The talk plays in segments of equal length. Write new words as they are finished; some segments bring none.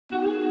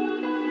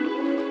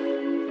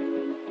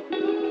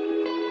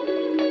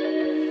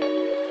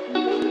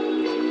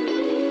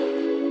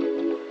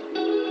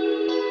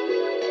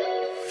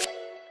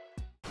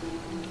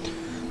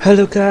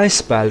Halo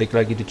guys, balik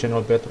lagi di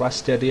channel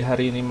BadRush. Jadi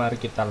hari ini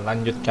mari kita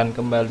lanjutkan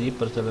kembali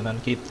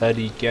perjalanan kita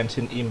di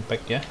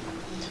GenshinImpact ya.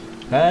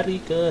 Hari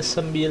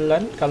ke-9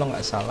 kalau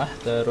nggak salah.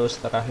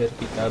 Terus terakhir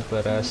kita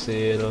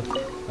berhasil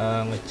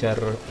ngejar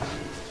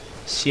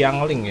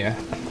Xiangling ya.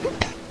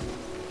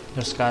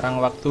 Terus sekarang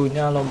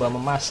waktunya lomba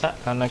memasak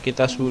karena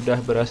kita sudah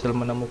berhasil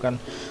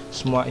menemukan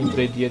semua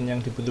ingredient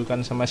yang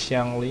dibutuhkan sama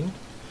Xiangling.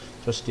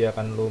 Terus dia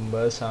akan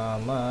lomba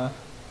sama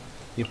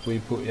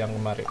ibu-ibu yang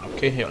kemarin.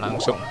 Oke, yuk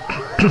langsung.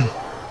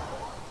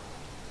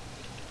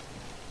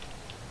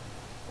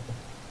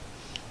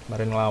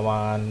 Kemarin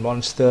lawan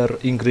monster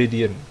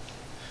ingredient,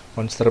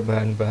 monster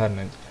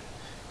bahan-bahan aja.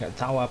 Nggak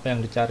tahu apa yang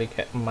dicari,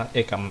 kayak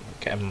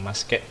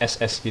emas, kayak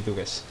SS gitu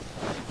guys.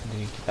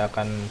 Jadi kita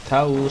akan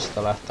tahu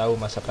setelah tahu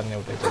masakannya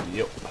udah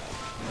jadi. Yuk.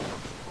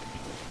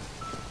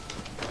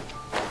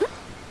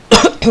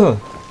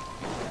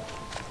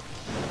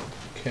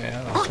 Oke,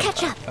 langsung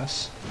ke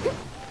atas.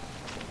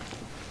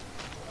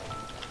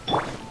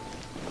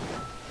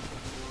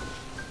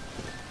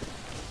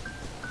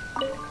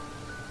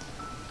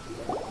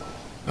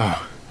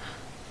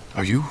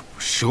 Are you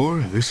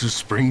sure this is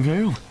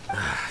Springvale?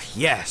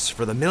 Yes,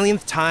 for the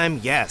millionth time,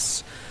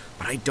 yes.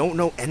 But I don't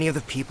know any of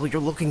the people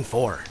you're looking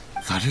for.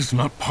 That is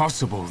not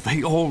possible.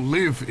 They all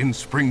live in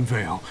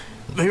Springvale.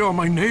 They are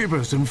my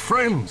neighbors and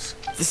friends.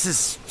 This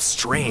is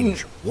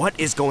strange. What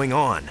is going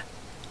on?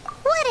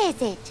 What is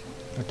it?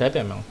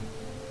 Ada emang.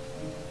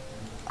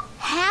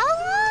 How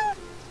long?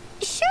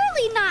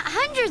 Surely not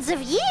hundreds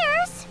of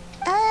years.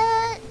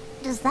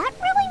 Does that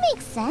really make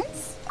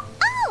sense?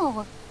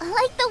 Oh,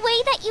 like the way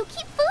that you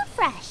keep food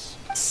fresh.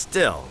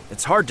 Still,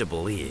 it's hard to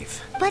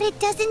believe. But it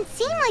doesn't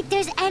seem like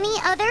there's any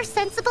other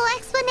sensible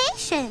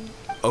explanation.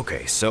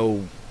 Okay,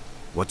 so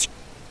what's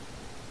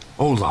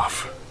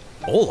Olaf.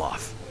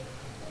 Olaf?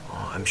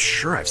 Oh, I'm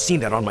sure I've seen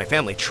that on my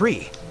family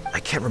tree.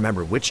 I can't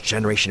remember which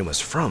generation it was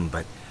from,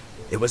 but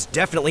it was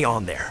definitely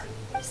on there.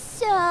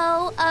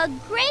 So, a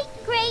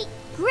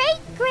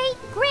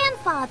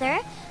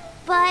great-great-great-great-grandfather,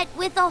 but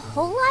with a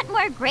whole lot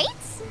more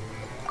greats?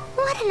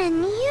 What an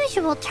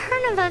unusual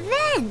turn of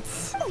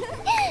events!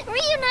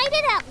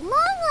 Reunited at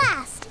long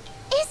last!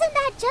 Isn't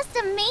that just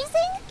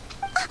amazing?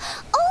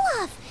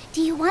 Olaf,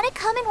 do you want to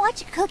come and watch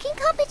a cooking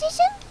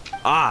competition?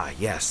 Ah,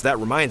 yes, that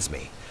reminds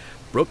me.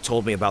 Brooke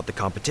told me about the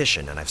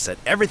competition, and I've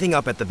set everything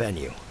up at the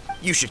venue.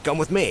 You should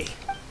come with me.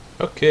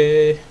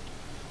 Oke.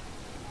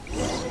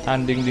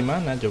 Tanding di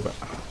mana coba?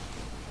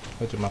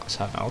 Oh, cuma ke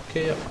sana.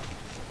 Oke, yuk.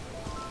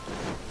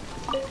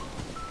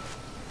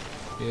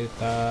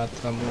 Kita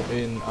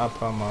temuin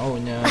apa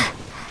maunya.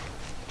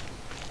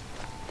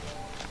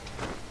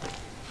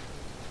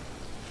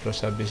 Terus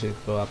habis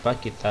itu apa?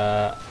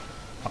 Kita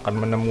akan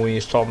menemui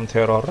Storm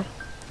Terror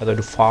atau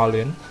The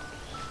Fallen.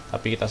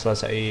 Tapi kita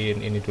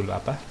selesaiin ini dulu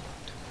apa?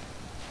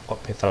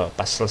 Kok battle?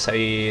 Pas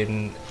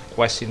selesaiin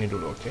quest ini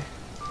dulu, oke?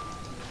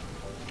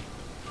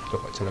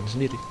 Coba jalan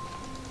sendiri.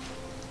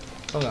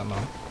 Oh nggak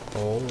mau?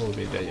 Oh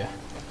beda ya.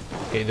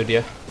 Oke, itu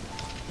dia.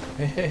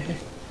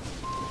 Hehehe.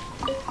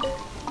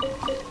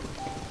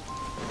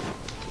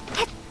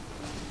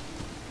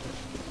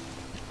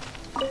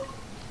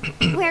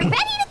 We're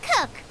ready to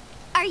cook.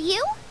 Are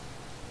you?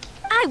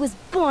 I was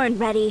born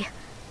ready.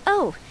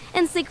 Oh,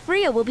 and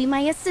Sigfria will be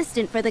my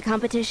assistant for the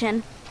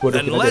competition.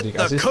 Then let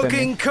the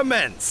cooking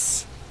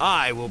commence.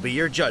 I will be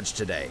your judge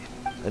today.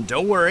 And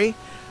don't worry,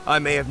 I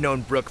may have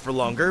known Brooke for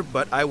longer,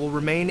 but I will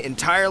remain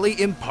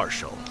entirely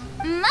impartial.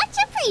 Much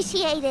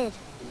appreciated.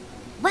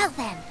 Well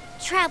then,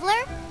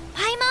 Traveler,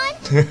 Paimon,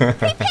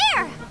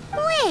 prepare!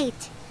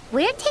 Wait,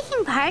 we're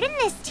taking part in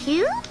this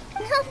too?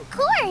 Of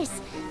course.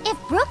 If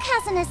Brooke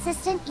has an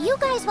assistant, you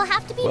guys will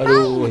have to be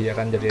mine. Ya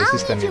kan jadi I'll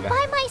asisten need you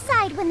by my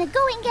side when the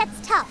going gets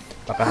tough.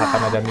 Apakah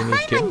akan ada mini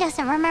game? Paimon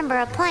doesn't remember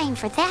applying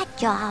for that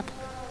job.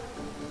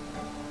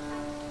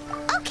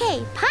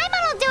 Okay,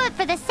 Paimon will do it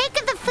for the sake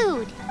of the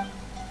food.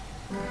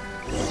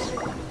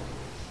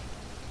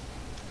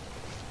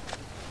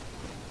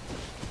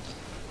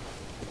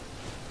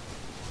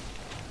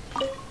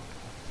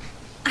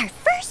 Our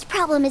first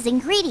problem is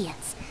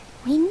ingredients.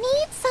 We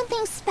need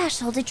something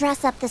special to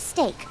dress up the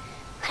steak,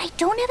 but I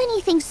don't have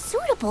anything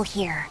suitable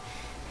here.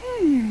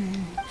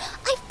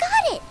 I've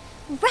got it!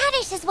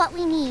 Radish is what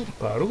we need.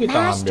 Baru kita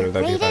Mashed or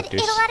ambil tadi grated,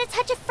 radish. it'll add a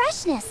touch of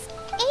freshness.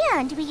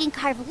 And we can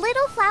carve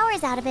little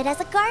flowers out of it as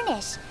a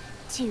garnish.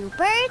 2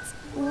 birds,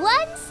 1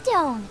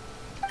 stone.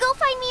 Go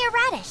find me a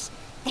radish.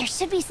 There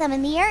should be some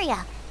in the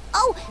area.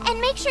 Oh, and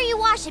make sure you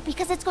wash it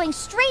because it's going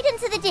straight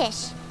into the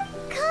dish.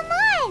 Come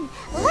on!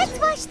 Let's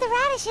wash the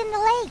radish in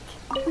the lake.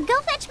 Go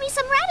fetch me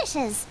some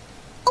radishes.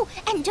 Oh,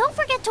 and don't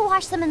forget to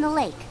wash them in the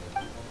lake.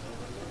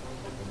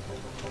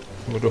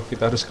 Waduh,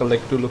 kita harus ke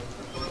lake dulu.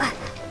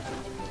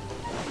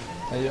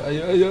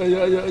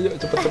 Ayo,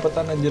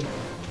 cepet-cepetan anjir.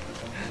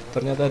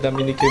 Ternyata ada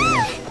mini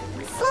game-nya.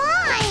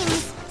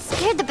 Slimes!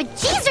 Scared the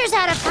bejeezers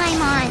out of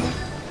Paimon.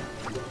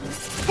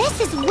 This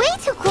is way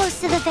too close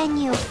to the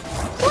venue.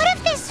 What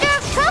if they stir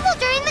up trouble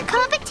during the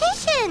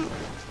competition?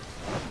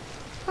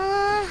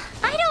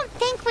 I don't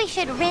think we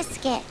should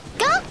risk it.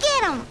 Go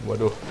get them!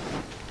 Waduh.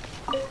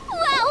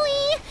 Wow,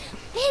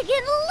 big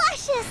and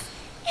luscious.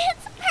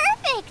 It's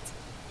perfect.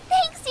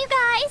 Thanks, you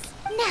guys.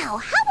 Now,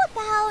 how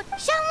about...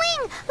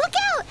 Xiangling, look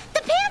out!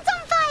 The pan's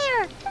on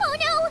fire! Oh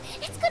no!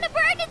 It's gonna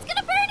burn! It's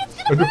gonna burn! It's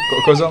gonna Aduh, burn!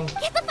 kok kosong.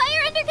 Get the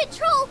fire under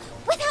control!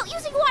 Without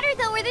using water,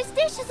 though, or this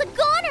dish is a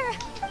goner!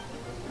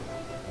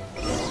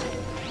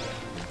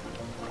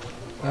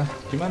 Ah,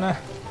 gimana?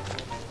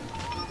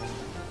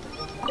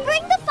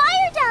 Bring the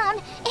fire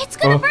down! It's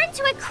gonna burn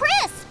to a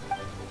crisp!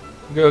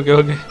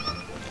 Oke.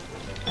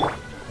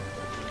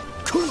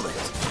 Cool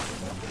it.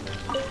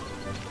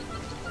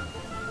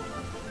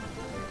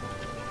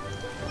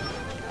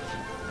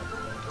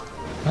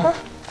 Hah?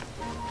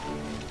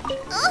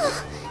 Ugh,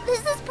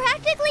 this is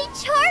practically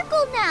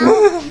charcoal now!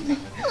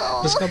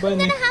 Terus I'm ngapain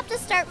nih? gonna have to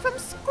start from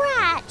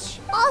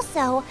scratch.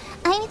 Also,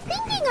 I'm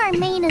thinking our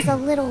main is a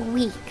little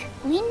weak.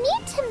 We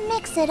need to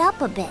mix it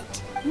up a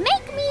bit.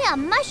 Make me a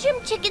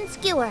mushroom chicken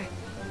skewer.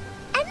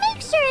 And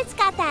make sure it's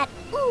got that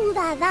ooh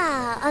la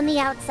la on the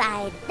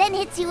outside. Then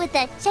hits you with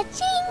a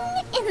cha-ching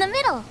in the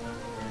middle.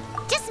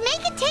 Just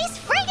make it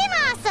taste friggin'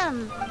 awesome!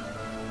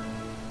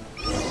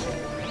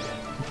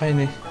 Apa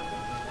ini?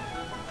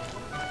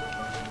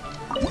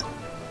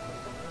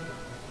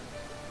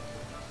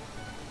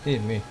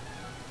 Ini.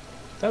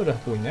 Kita udah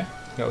punya,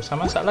 nggak usah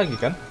masak lagi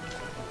kan?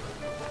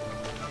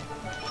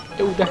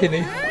 Ya udah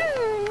ini.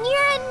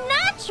 You're a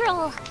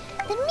natural.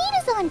 The meat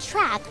is on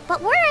track,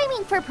 but we're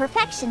aiming for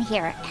perfection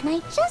here, and I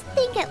just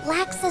think it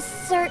lacks a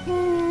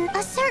certain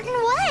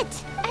what?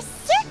 A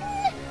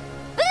certain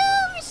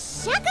boom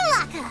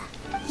shakalaka.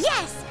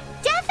 Yes,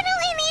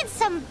 definitely needs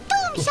some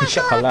boom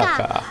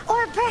shakalaka,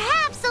 or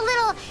perhaps a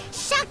little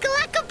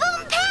shakalaka boom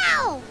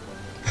pow.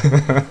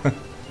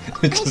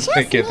 I just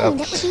make it up.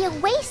 mean it would be a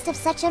waste of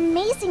such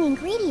amazing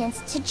ingredients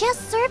to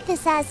just serve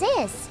this as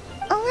is.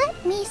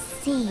 Let me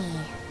see.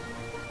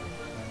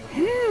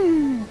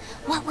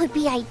 What would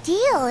be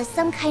ideal is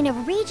some kind of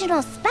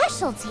regional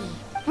specialty.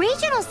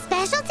 Regional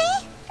specialty?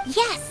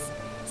 Yes.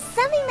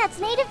 Something that's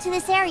native to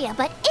this area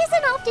but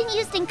isn't often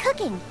used in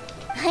cooking.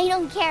 I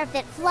don't care if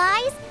it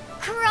flies,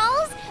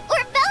 crawls, or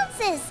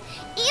bounces.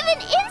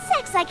 Even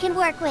insects I can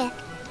work with.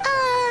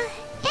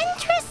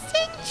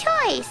 Interesting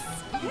choice.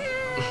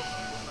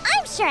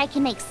 I'm sure I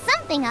can make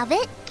something of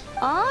it.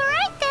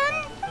 Alright then.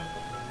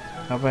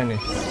 Apa ini?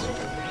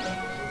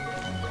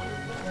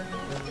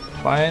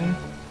 Fine.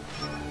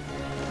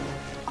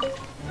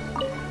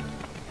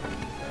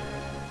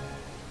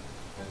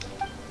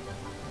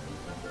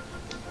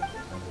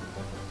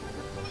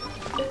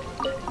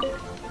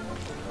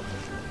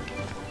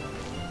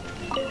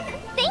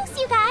 Thanks,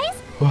 you guys.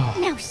 Wow.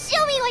 Now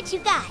show me what you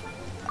got.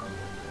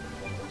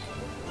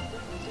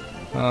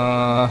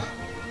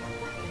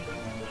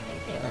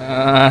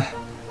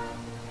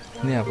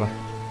 Ini apa?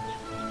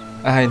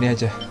 Ini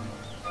aja.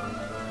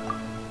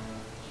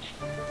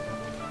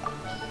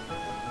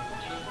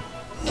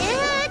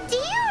 Do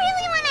you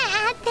really want to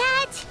add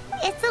that?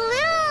 It's a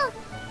little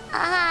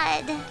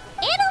odd.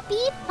 It'll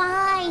be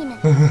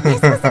fine. This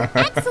was an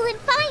excellent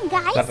find,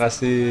 guys. Kita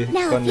kasih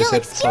Now, if you'll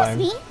condensed excuse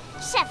slime. me,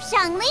 Chef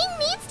Xiangling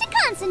needs to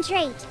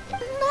concentrate.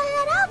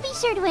 But I'll be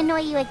sure to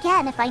annoy you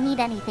again if I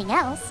need anything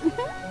else.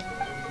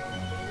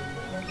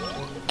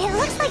 It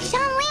looks like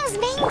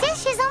Xiangling's main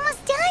dish is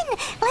almost done.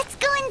 Let's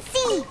go and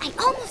see. I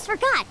almost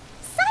forgot.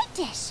 Side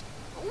dish.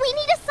 We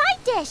need a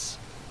side dish.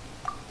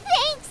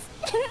 Thanks.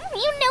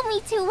 You know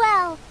me too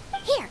well.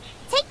 Here,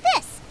 take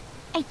this.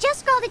 I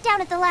just scrolled it down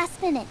at the last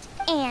minute.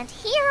 And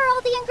here are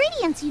all the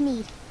ingredients you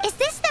need. Is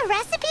this the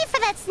recipe for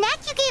that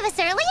snack you gave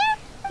us earlier?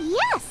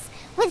 Yes,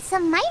 with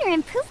some minor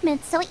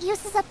improvements so it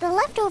uses up the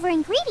leftover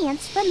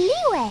ingredients from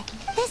Niue.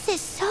 This is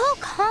so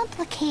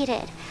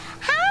complicated.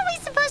 How are we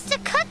supposed to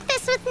cook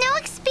this with no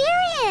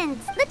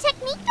experience? The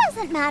technique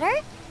doesn't matter.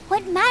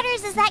 What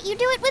matters is that you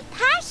do it with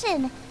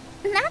passion.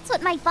 That's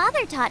what my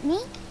father taught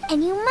me.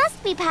 And you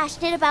must be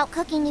passionate about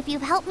cooking if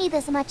you've helped me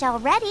this much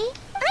already.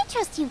 I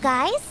trust you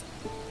guys.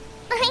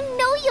 I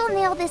know you'll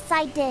nail this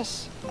side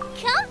dish.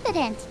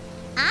 Confident.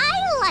 I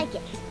like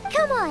it.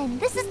 Come on,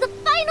 this is the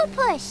final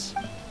push.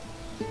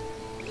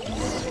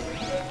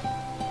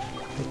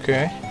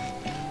 Oke.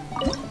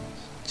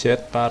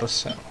 Jet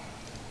parcel.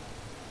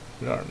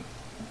 Learn.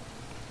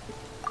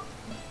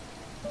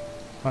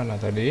 Mana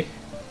tadi?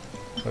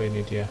 Oh,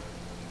 ini dia.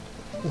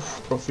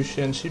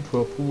 Proficiency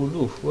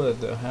 20. What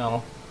the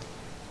hell?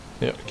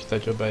 Yuk, kita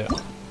coba ya.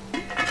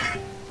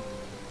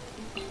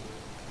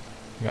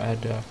 Nggak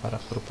ada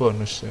karakter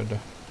bonus, ya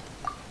udah.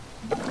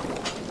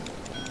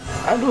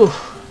 Aduh.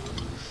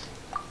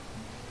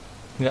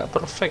 Nggak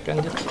perfect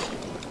anjir.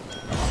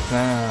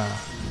 Nah,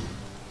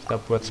 kita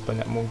buat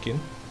sebanyak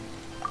mungkin.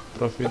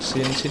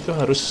 Proficiency itu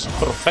harus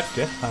perfect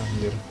ya,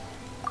 anjir.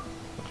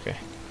 Oke.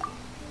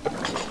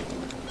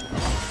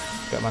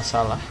 Nggak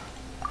masalah.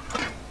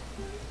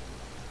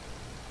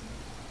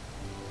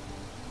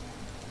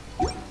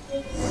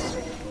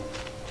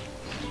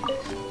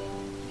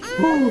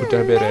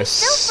 Udah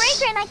beres. So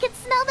fragrant I could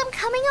smell them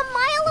coming a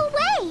mile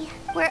away.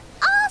 We're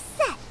all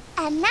set.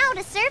 And now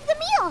to serve the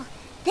meal.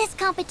 This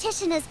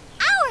competition is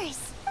ours.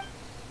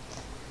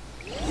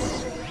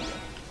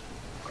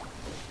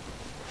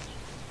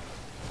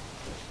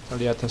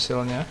 Lihat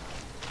hasilnya.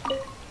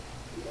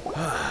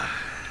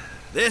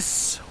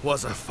 This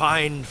was a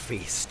fine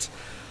feast.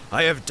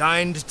 I have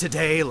dined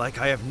today like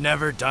I have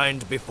never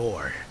dined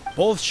before.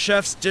 Both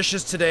chefs'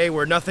 dishes today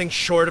were nothing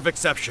short of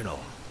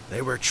exceptional.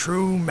 They were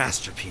true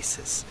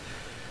masterpieces.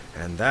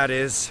 And that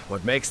is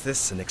what makes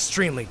this an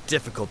extremely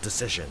difficult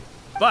decision.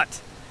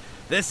 But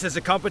this is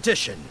a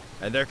competition,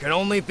 and there can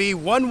only be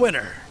one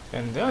winner.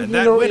 And that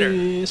winner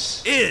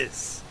is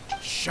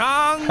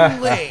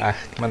Xiangling.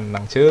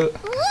 Menang cuy.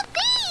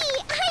 Whoopee!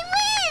 I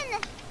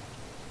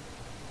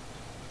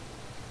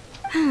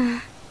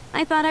win!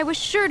 I thought I was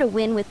sure to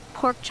win with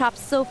pork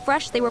chops so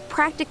fresh they were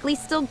practically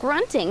still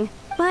grunting.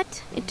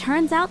 But it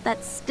turns out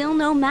that's still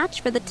no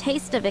match for the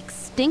taste of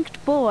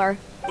extinct boar.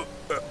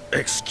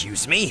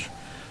 Excuse me?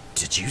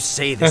 Did you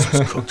say this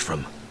was cooked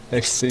from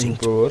Extinct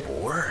extinct boar.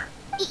 boar?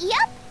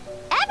 Yep,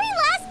 every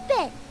last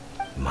bit.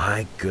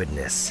 My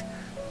goodness.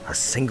 A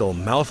single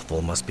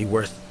mouthful must be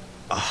worth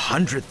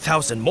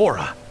 100,000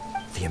 mora.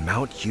 The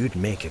amount you'd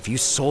make if you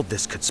sold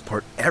this could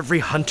support every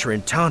hunter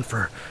in town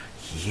for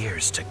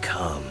years to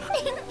come.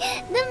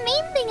 The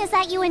main thing is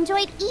that you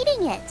enjoyed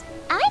eating it.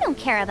 I don't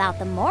care about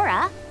the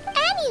mora.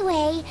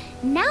 Anyway,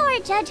 now our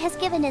judge has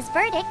given his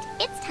verdict.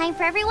 It's time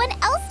for everyone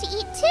else to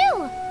eat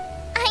too.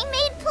 I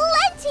made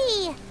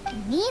plenty.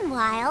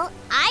 Meanwhile,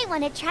 I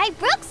want to try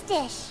Brooke's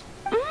dish.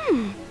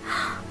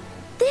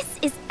 This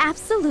is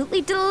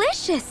absolutely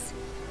delicious.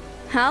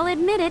 I'll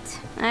admit it,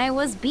 I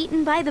was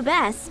beaten by the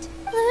best.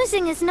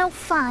 Losing is no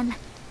fun,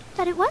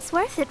 but it was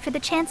worth it for the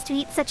chance to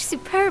eat such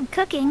superb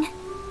cooking.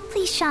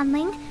 Please,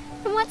 Xiangling,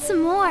 I want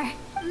some more.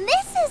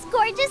 This is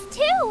gorgeous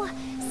too.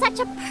 Such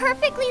a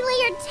perfectly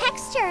layered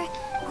texture.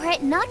 Were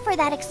it not for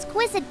that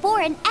exquisite boar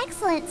and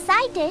excellent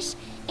side dish,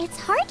 it's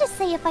hard to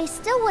say if I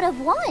still would have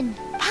won.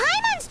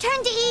 Paimon's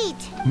turn to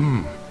eat.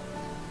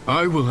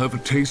 I will have a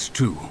taste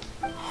too.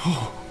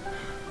 Oh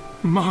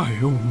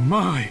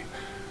my.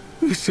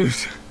 This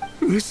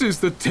is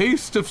the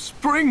taste of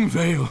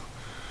Springvale.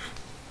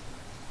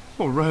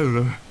 Or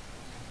rather,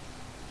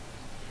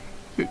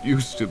 it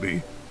used to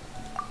be.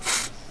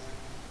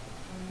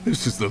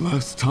 This is the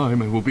last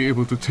time I will be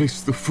able to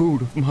taste the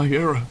food of my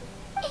era.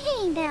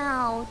 Hey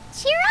now,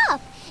 cheer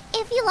up.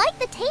 If you like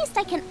the taste,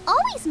 I can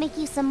always make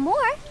you some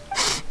more.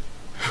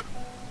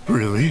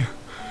 Really?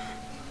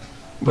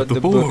 But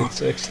the boar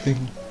is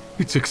extinct.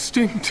 It's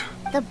extinct.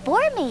 The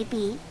boar may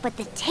be, but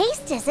the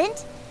taste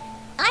isn't.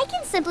 I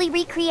can simply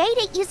recreate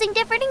it using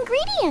different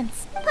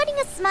ingredients. Putting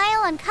a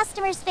smile on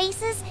customers'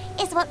 faces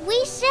is what we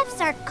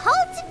chefs are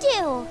called to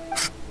do.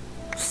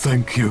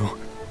 Thank you.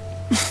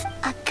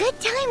 A good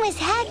time was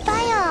had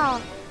by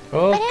all.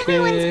 But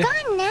everyone's Oke.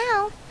 gone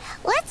now.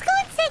 Let's go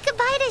and say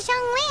goodbye to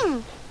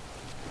Xiangling.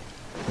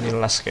 Ini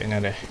last kayaknya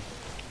deh.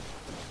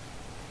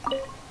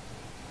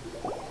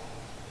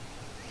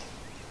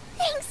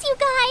 Thanks, you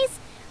guys.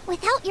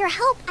 Without your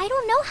help, I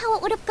don't know how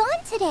it would have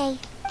gone today.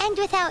 And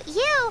without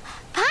you,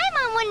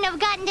 Paimon wouldn't have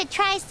gotten to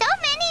try so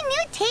many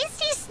new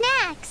tasty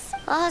snacks.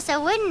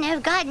 Also wouldn't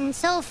have gotten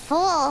so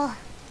full.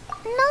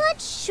 Not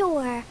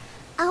sure.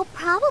 I'll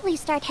probably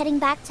start heading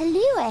back to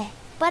Liyue,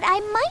 but I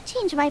might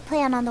change my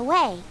plan on the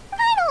way.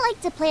 I don't like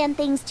to plan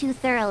things too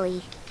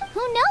thoroughly.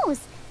 Who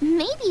knows?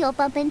 Maybe you'll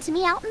bump into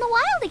me out in the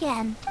wild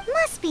again.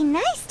 Must be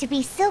nice to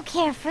be so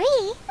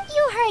carefree.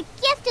 You are a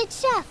gifted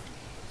chef.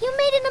 You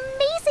made an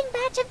amazing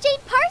batch of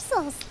jade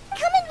parcels.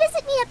 Come and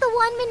visit me at the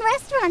Wanmin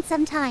restaurant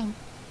sometime.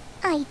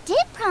 I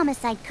did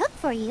promise I'd cook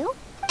for you.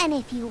 And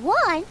if you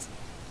want,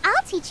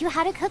 I'll teach you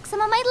how to cook some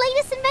of my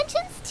latest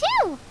inventions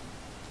too.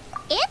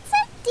 It's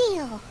a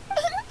deal.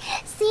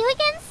 See you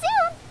again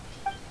soon.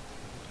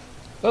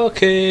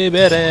 Oke,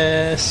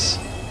 beres.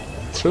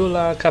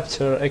 Trula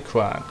capture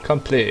equine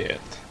complete.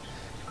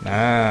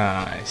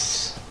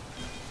 Nice.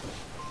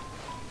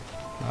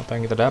 Apa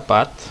yang kita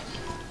dapat?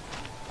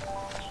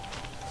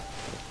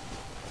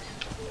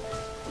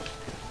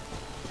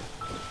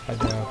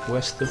 Ada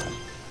quest tuh.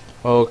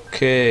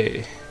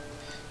 Oke.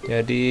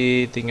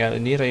 Jadi tinggal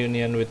ini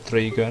reunion with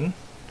dragon.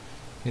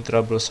 Ini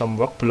troublesome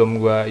work, belum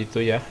gua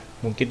itu ya.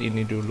 Mungkin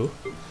ini dulu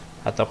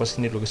atau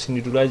kesini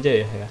dulu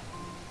aja ya.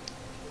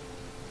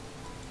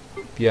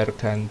 Biar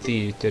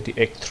ganti jadi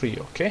act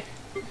 3, oke?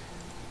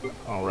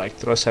 Alright,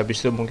 terus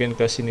habis itu mungkin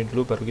ke sini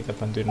dulu baru kita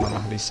bantuin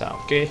Mama Lisa,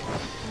 oke?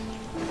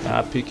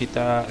 Tapi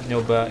kita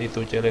nyoba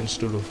itu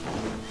challenge dulu.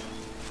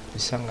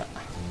 Bisa nggak?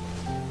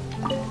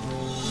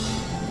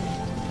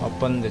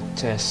 Open the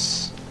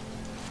chest.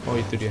 Oh,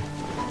 itu dia.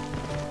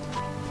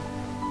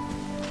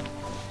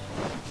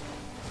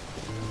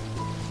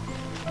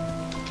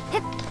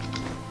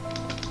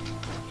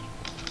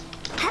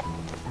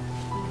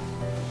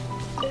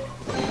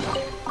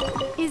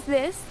 Is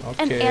this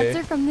an Okay.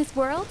 answer from this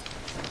world?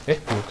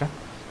 Bukan.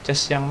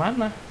 Chest yang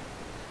mana?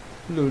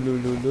 Lu.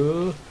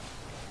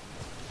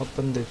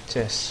 Open the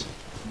chest.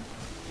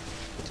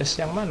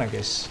 Chest yang mana,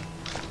 guys?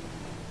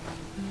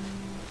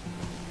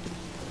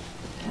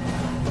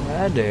 Nggak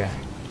ada ya?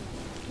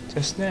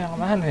 Chestnya yang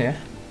mana ya?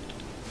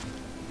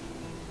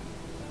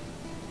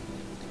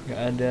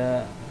 Nggak ada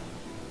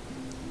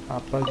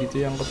apa gitu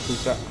yang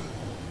kebuka.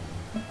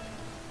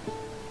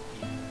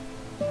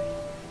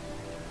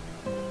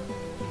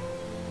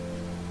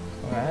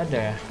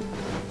 ada ya.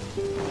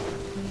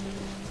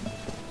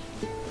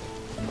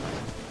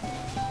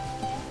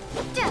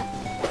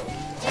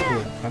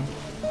 Bukan.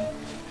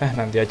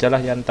 Nanti aja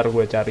lah ya, ntar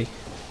gue cari.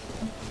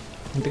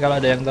 Nanti kalau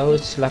ada yang tahu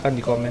silahkan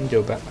di komen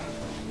coba.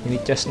 Ini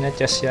chestnya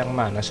chest yang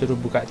mana? Suruh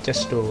buka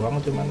chest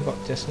doang, cuman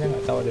kok chestnya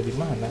nggak tahu ada di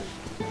mana.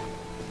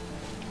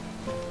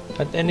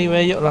 But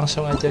anyway, yuk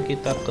langsung aja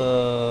kita ke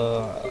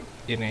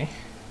ini.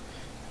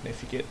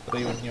 Navigate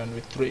reunion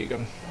with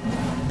dragon.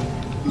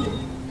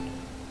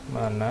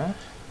 Mana?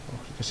 Oh,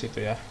 ke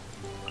situ ya.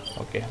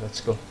 Oke,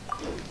 let's go.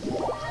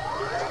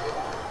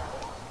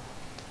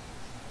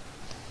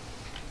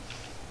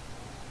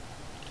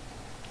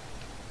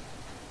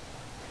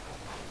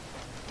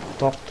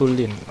 Talk to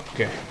Lin.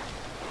 Oke.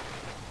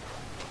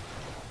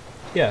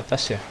 Di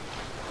atas ya.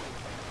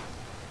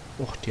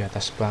 Wah, di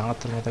atas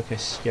banget ternyata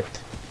guys. Shit.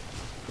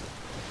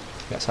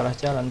 Gak salah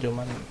jalan,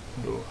 cuman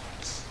duh,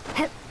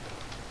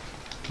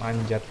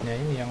 manjatnya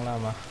ini yang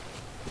lama.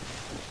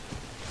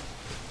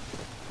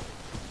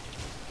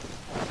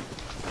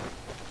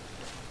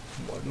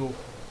 Waduh.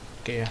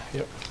 Oke ya,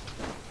 yuk.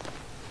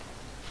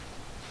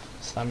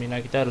 Stamina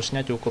kita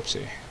harusnya cukup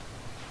sih.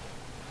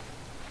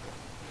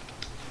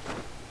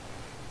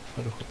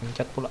 Aduh,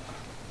 kepencet pula.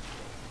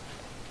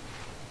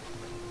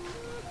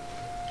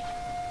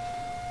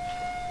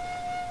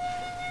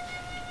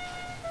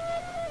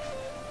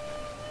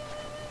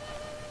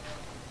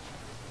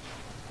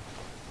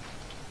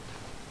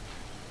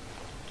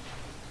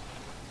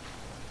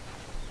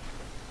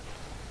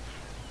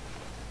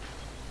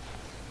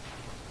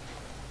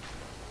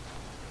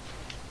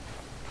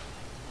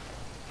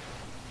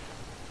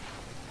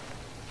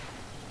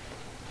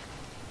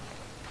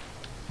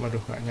 Waduh,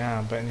 gak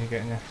nyampe nih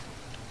kayaknya.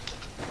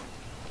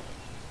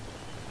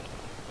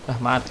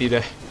 Mati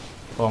deh.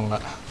 Oh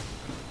enggak.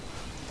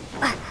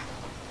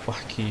 Wah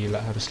gila,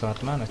 harus lewat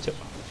mana cok?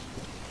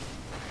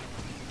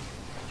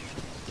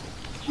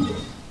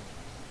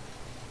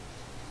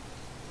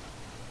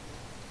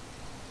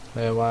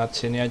 Lewat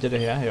sini aja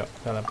deh ya, yuk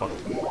teleport.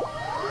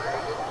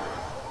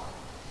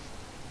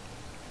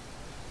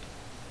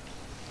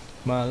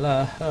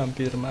 Malah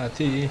hampir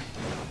mati.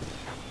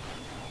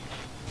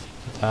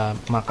 Kita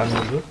makan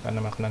dulu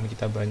karena makanan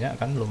kita banyak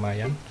kan,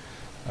 lumayan.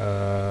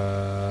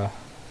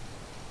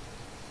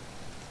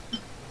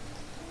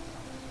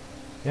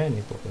 Ya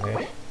ini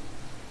boleh.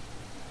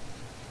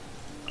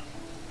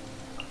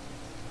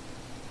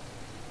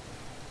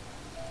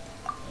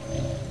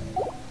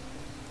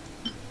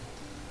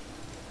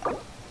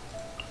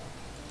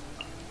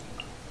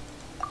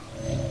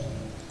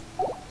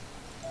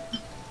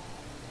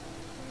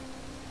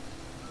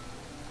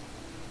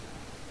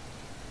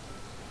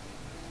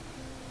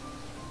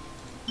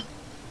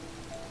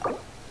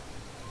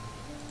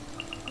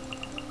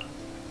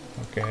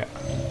 Oke.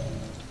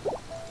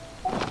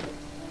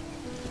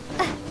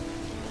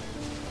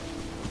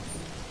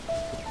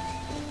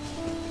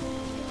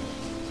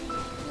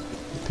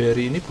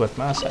 Berry ini buat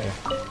masak ya,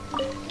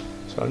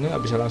 soalnya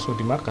nggak bisa langsung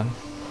dimakan.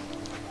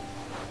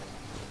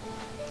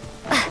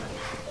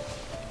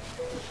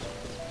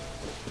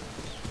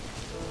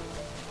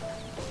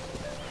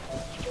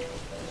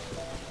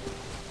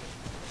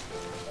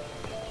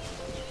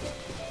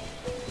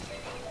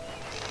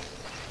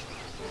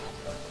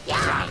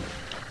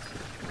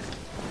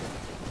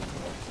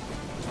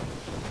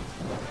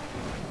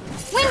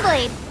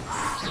 Windblade.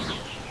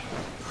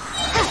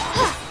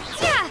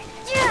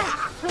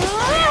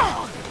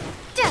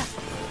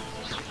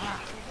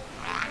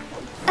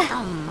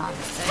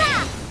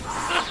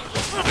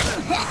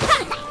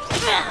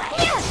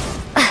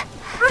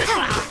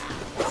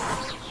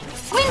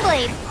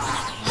 Windblade.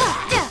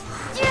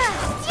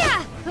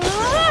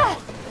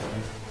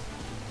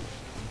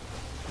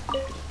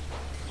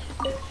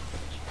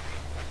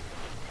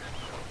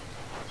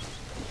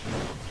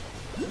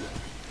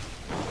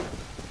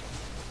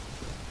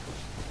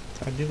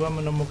 Tadi gua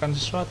menemukan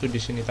sesuatu di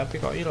sini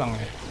tapi kok hilang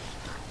ya.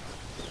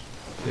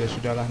 Ya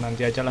sudahlah,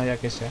 nanti aja lah ya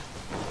guys ya.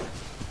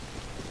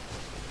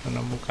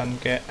 Menemukan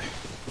kayak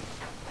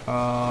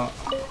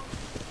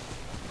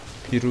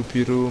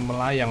biru-biru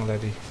melayang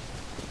tadi.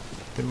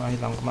 Tapi mah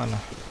hilang kemana?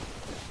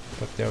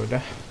 But ya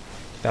udah,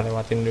 kita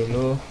lewatin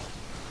dulu.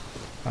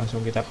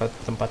 Langsung kita ke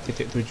tempat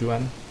titik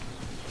tujuan.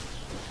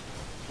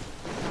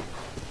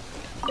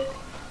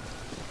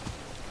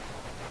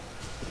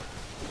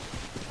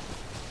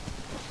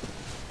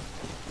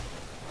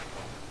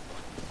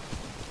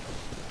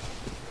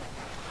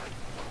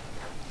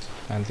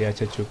 Nanti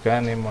aja juga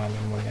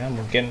nemo-nemonya,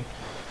 mungkin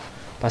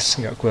pas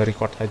nggak gua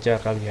record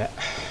aja kali ya,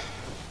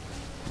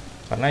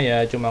 karena ya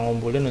cuma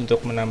ngumpulin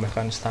untuk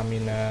menambahkan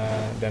stamina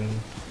dan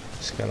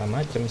segala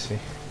macam sih.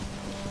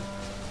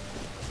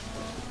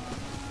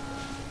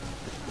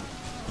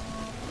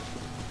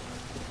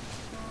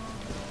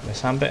 Udah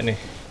sampai nih.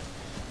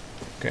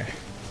 Oke.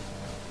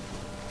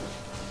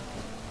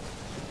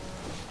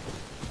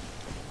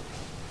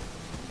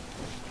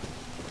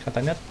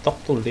 Katanya talk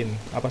to Lin,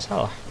 apa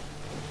salah?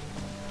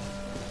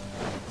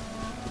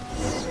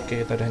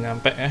 Oke, kita udah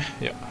nyampe ya.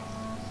 Yuk.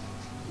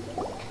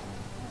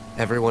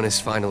 Everyone is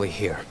finally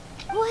here.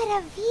 What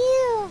a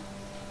view.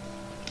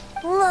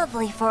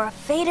 Lovely for a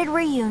fated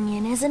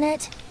reunion, isn't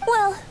it?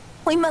 Well,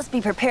 we must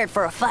be prepared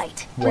for a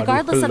fight.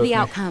 Regardless of the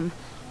Waduh, outcome,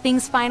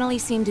 things finally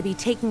seem to be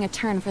taking a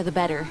turn for the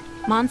better.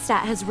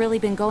 Mondstadt has really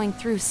been going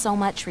through so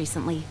much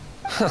recently.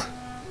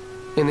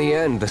 In the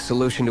end, the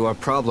solution to our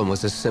problem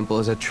was as simple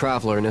as a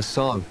traveler in a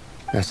song.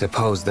 I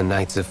suppose the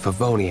Knights of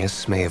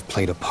Favonius may have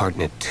played a part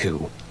in it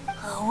too.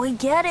 Oh, we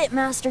get it,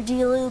 Master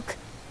D-Luke.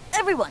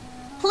 Everyone,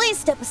 please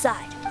step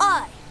aside.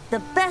 I, the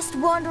best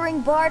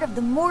wandering bard of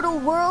the mortal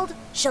world,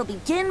 shall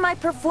begin my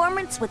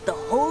performance with the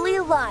Holy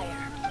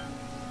Lyre.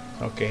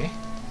 Oke.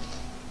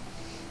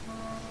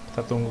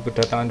 Kita tunggu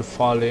kedatangan The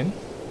Fallen.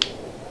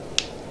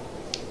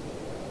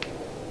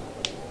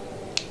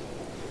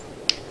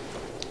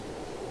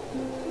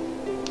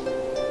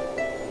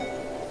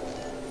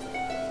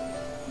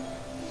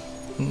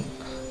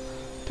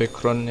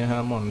 Backgroundnya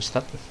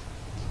Mondstadt.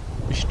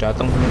 Wih,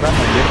 datang beneran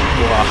aja.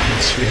 Wah,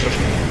 anjir.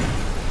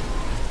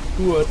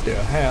 What the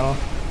hell?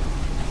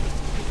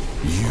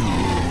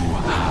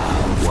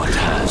 What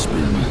has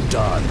been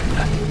done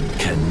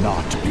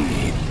cannot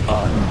be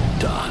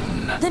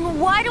undone. Then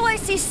why do I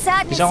see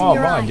sadness Bisa in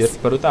your ngomong anjir, eyes?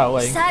 baru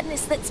tahu aing.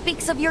 Sadness that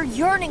speaks of your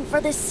yearning for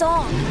this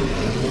song.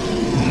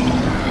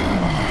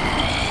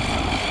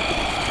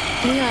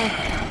 We are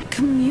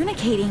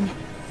communicating.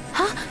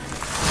 Huh?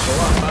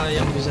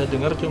 Soalnya yang bisa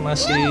dengar cuma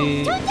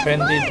si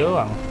Fenty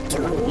doang.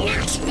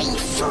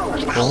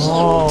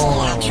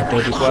 Oh,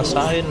 udah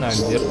dikuasain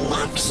anjir.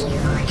 Oh,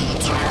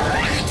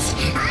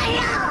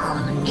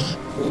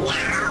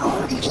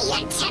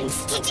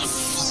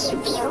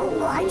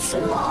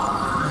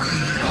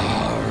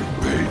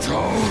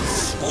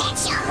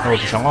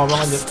 bisa ngomong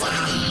anjir.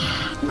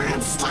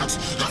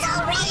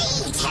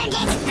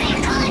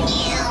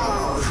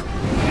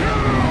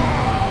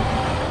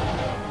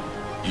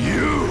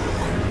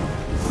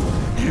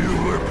 You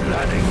were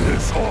planning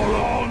this all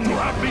along to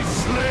have me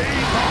slain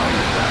by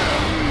them.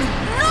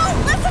 No,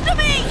 listen to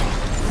me!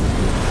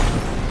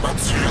 The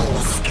time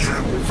has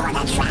come for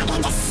the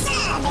dragon to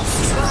serve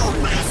its true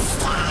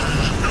master.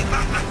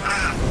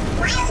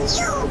 While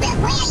you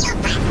beware your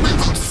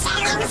pathetic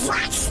selves,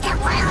 watch the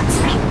world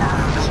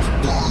tremble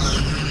with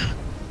fear.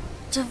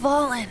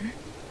 Dvalin.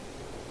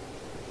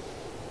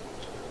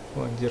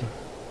 Oh, anjir.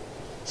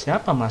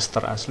 Siapa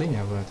master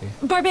aslinya berarti?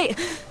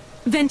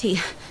 Venti,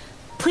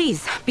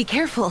 please, be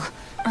careful.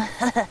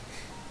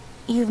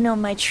 You've known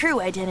my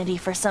true identity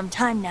for some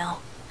time now,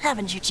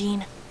 haven't you,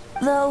 Jean?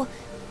 Though,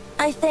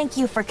 I thank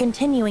you for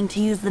continuing to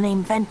use the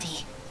name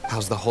Venti.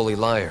 How's the Holy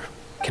Lyre?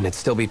 Can it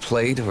still be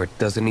played, or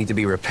does it need to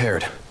be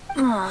repaired?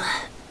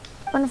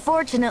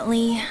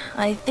 Unfortunately,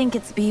 I think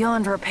it's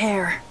beyond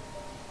repair.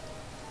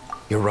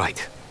 You're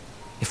right.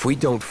 If we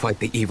don't fight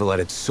the evil at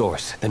its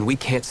source, then we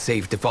can't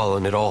save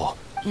Dvalin at all.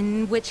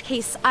 In which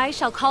case, I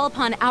shall call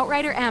upon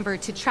Outrider Amber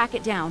to track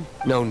it down.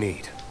 No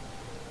need.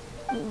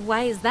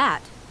 Why is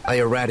that?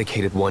 I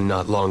eradicated one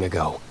not long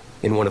ago,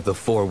 in one of the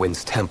Four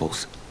Winds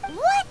temples.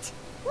 What?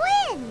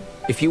 When?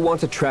 If you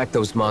want to track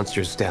those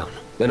monsters down,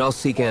 then I'll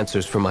seek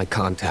answers from my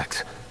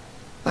contacts.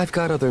 I've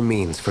got other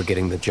means for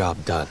getting the job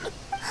done.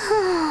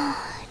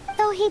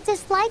 Though he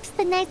dislikes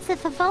the Knights of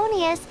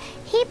Favonius,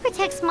 he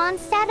protects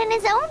Mondstadt in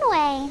his own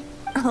way.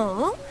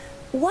 Oh?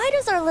 Why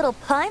does our little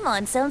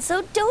Paimon sound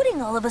so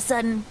doting all of a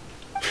sudden?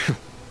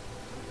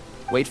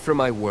 Wait for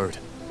my word.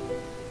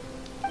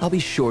 I'll be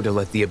sure to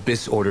let the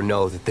Abyss Order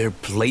know that their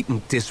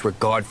blatant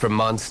disregard for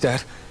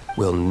Mondstadt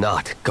will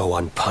not go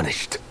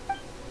unpunished.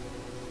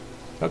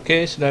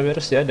 Oke, sudah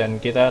beres ya,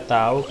 dan kita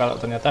tahu kalau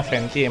ternyata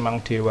Venti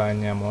emang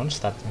dewanya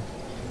Mondstadt.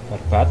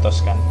 Barbatos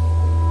kan.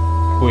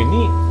 Oh,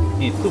 ini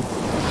itu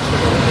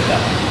saudara kita.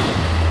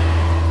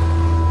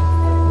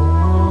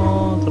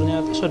 Oh,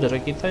 ternyata saudara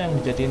kita yang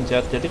dijadiin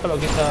jahat. Jadi kalau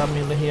kita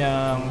milih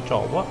yang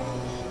cowok,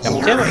 yang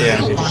cewek ya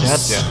yang jadi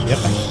jahat ya, ya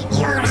kan?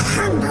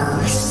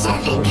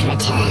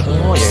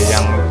 Oh ya,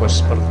 yang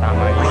bos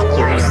pertama itu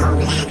yang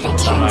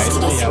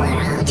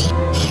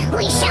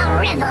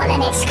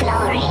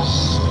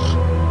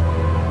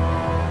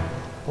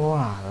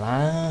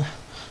walah,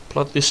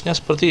 plot twistnya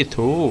seperti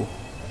itu.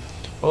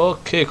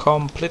 Oke,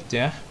 komplit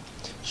ya.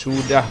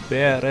 Sudah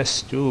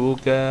beres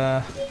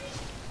juga.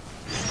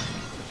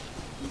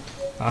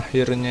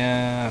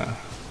 Akhirnya.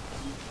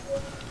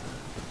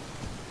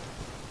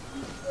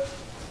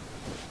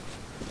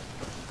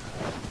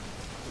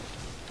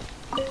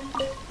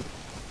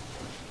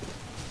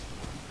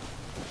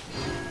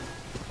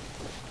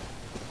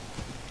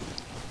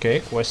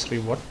 Oke, quest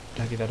reward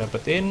udah kita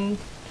dapetin.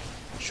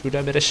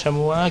 Sudah beres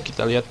semua.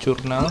 Kita lihat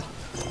jurnal.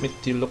 Mid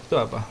look itu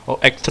apa? Oh,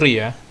 Act 3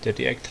 ya.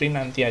 Jadi Act 3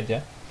 nanti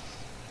aja.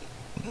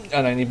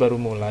 Karena ini baru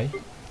mulai.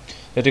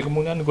 Jadi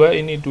kemudian gue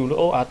ini dulu.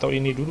 Oh, atau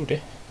ini dulu deh.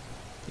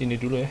 Ini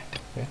dulu ya.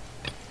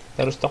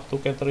 Harus talk to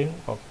Catherine.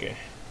 Oke.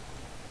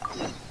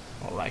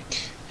 Alright.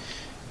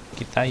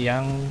 Kita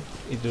yang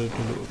itu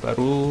dulu.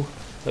 Baru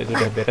itu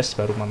udah beres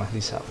baru Mama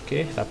Lisa.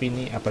 Oke. Tapi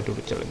ini apa dulu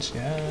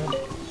challenge-nya?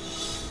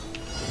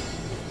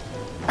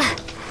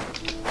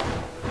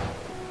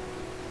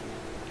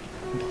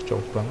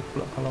 Jauh banget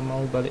pula kalau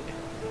mau balik.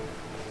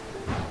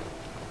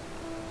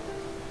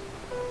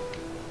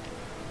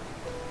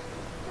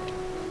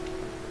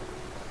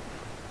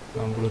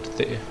 60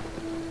 detik ya.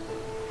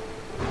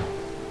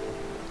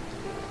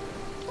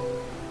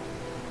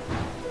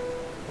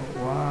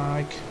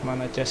 Alright,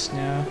 mana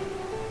chestnya?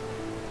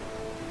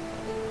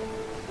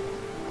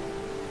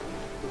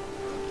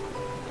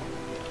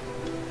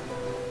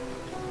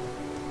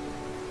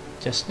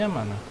 Chestnya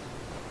mana?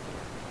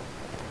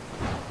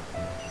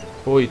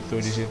 Oh itu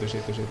di situ.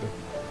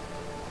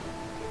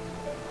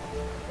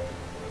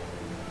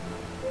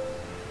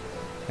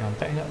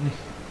 Nyampe nggak nih?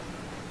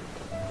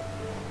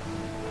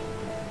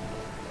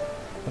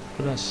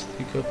 14,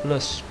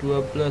 13,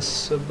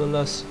 12,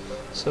 11,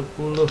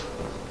 10,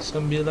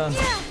 9.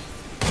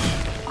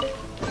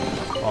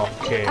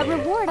 Oke.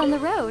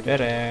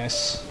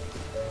 Beres.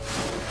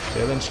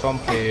 Challenge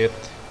complete.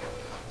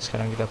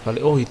 Sekarang kita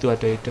balik. Oh itu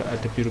ada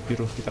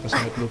biru-biru. Kita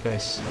kesana dulu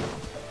guys.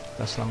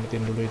 Kita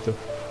selamatin dulu itu.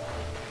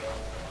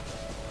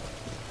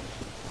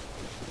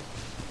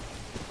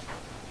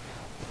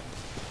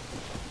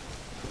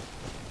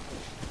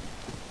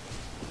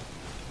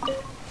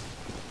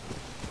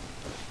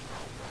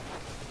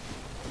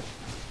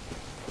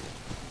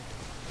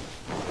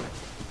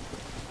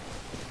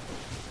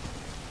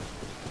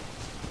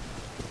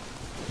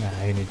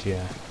 Nah ini dia.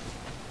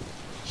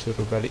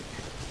 Suruh balik.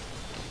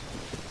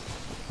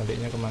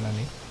 Baliknya kemana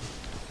nih?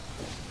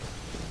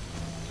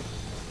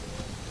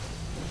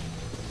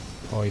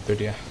 Oh itu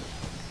dia.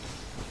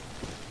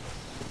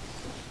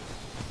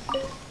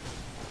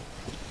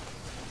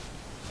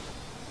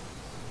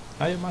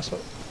 Ayo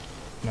masuk.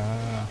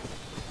 Nah.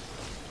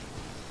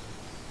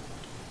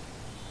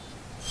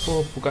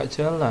 Oh buka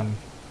jalan.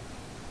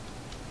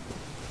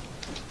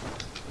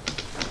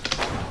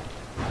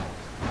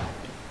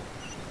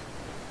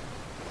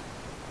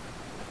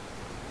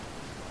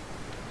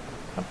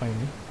 Apa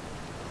ini?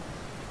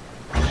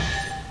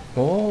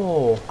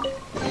 Oh,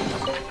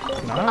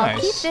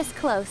 nice.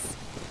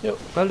 Yuk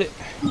balik.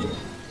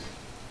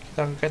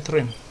 Kita ke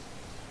Catherine.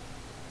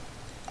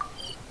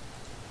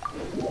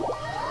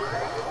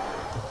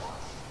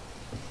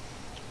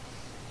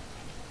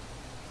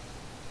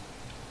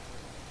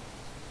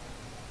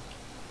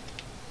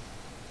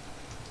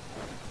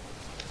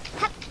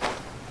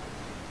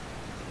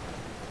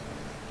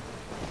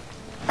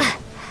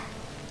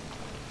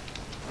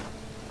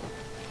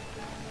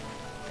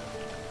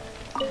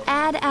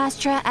 Ad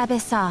Astra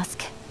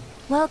Abyssosk.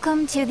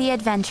 Welcome to the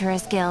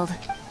Adventurers Guild.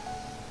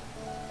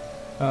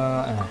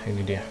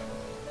 Ini dia.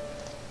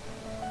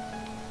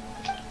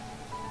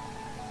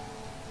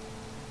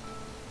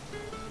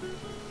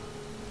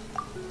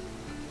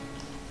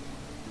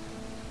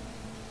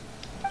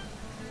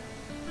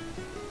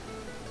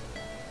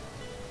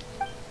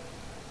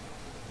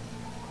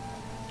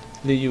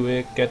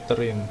 Liue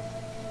Catherine.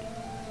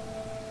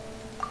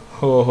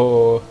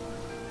 Ho.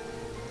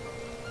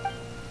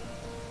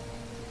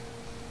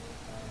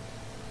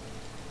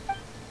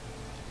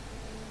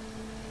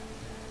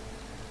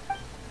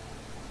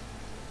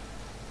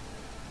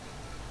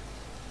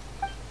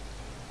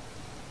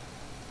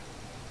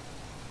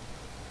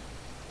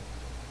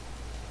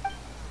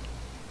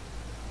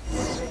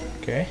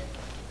 Oke.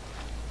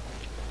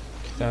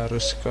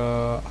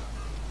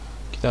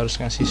 Kita harus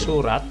ngasih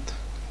surat.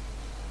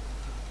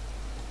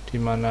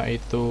 Dimana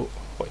itu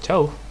kok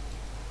jauh?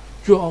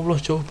 Ya Allah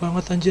jauh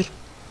banget anjir.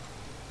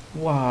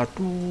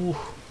 Waduh.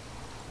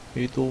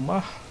 Itu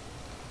mah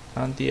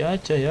nanti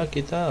aja ya,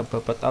 kita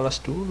babat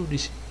alas dulu di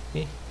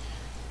sini.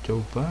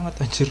 Jauh banget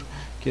anjir.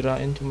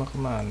 Kirain cuma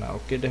kemana.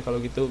 Oke deh kalau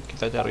gitu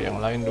kita cari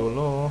yang lain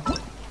dulu.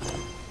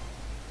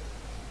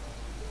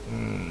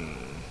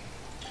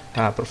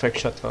 Nah, perfect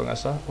shot kalau nggak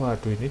salah.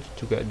 Waduh, ini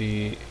juga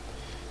di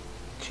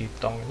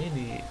Citong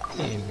ini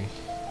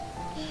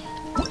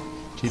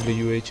di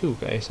Liue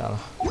juga salah.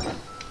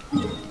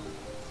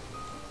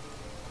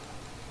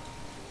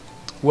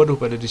 Waduh,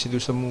 pada di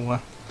situ semua.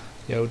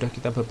 Ya udah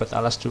kita babat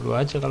alas dulu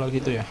aja kalau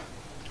gitu ya.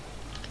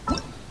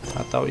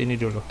 Atau ini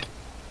dulu.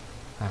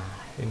 Nah,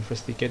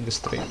 investigate the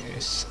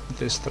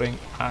string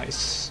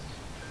ice.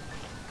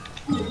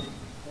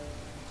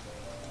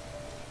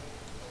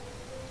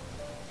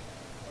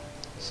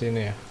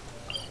 Sini ya.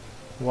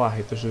 Wah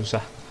itu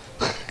susah.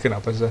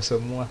 Kenapa susah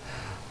semua?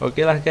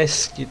 Oke lah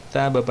guys,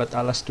 kita babat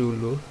alas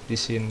dulu di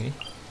sini.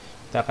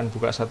 Kita akan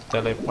buka satu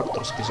teleport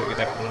terus besok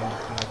kita akan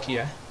lanjutkan lagi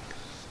ya.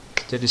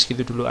 Jadi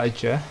segitu dulu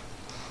aja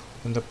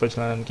untuk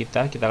perjalanan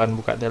kita. Kita akan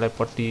buka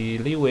teleport di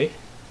Liue.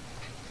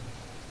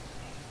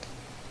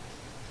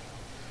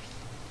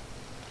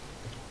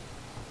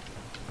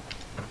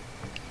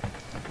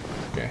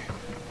 Oke.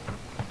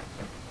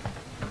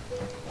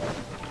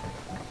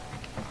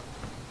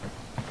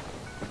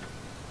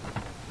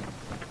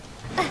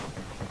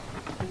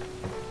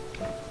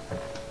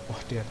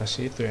 Di atas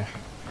itu ya.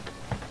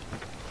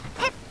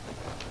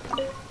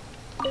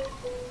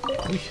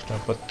 Wih,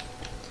 dapat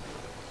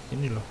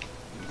ini loh.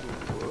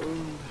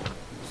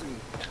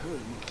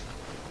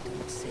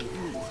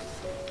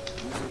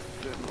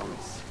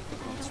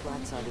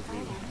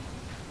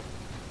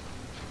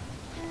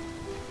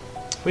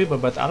 Wih,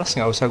 babat alas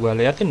nggak usah gue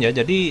liatin ya.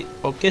 Jadi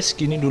oke,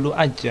 segini dulu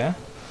aja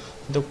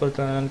untuk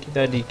perjalanan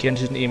kita di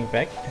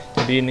GenshinImpact.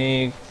 Jadi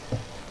ini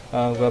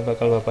Gua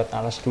bakal babat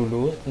alas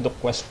dulu untuk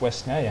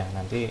quest-questnya ya,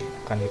 nanti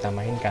akan kita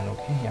mainkan.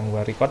 Oke, yang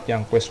gua record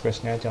yang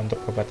quest-questnya aja. Untuk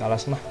babat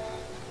alas mah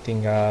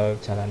tinggal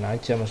jalan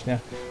aja,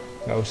 maksudnya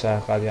nggak usah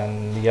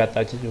kalian lihat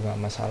aja juga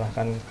masalah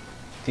kan.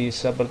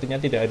 Sepertinya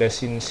tidak ada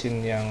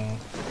scene-scene yang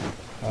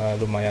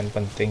lumayan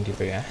penting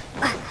gitu ya.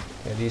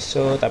 Jadi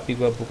tapi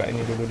gua buka ini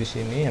dulu di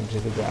sini,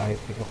 habis itu gua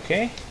akhiri. Oke.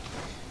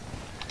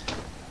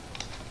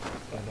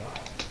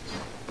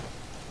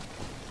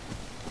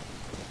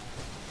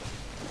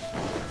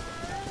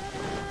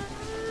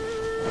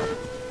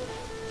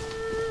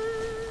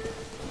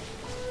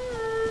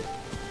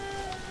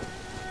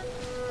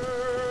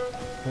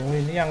 Oh,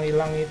 ini yang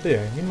hilang itu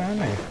ya? Ini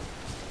mana ya?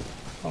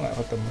 Kok nggak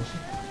ketemu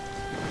sih?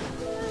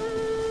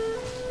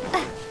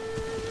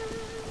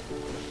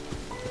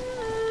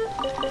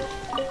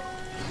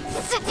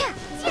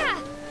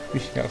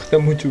 Wih, nggak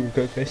ketemu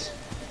juga guys.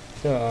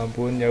 Ya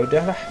ampun, ya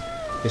udahlah.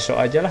 Besok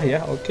aja lah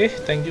ya. Oke,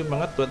 thank you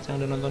banget buat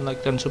yang udah nonton,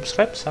 like dan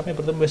subscribe. Sampai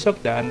bertemu besok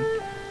dan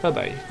bye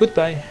bye.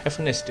 Goodbye. Have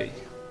a nice day.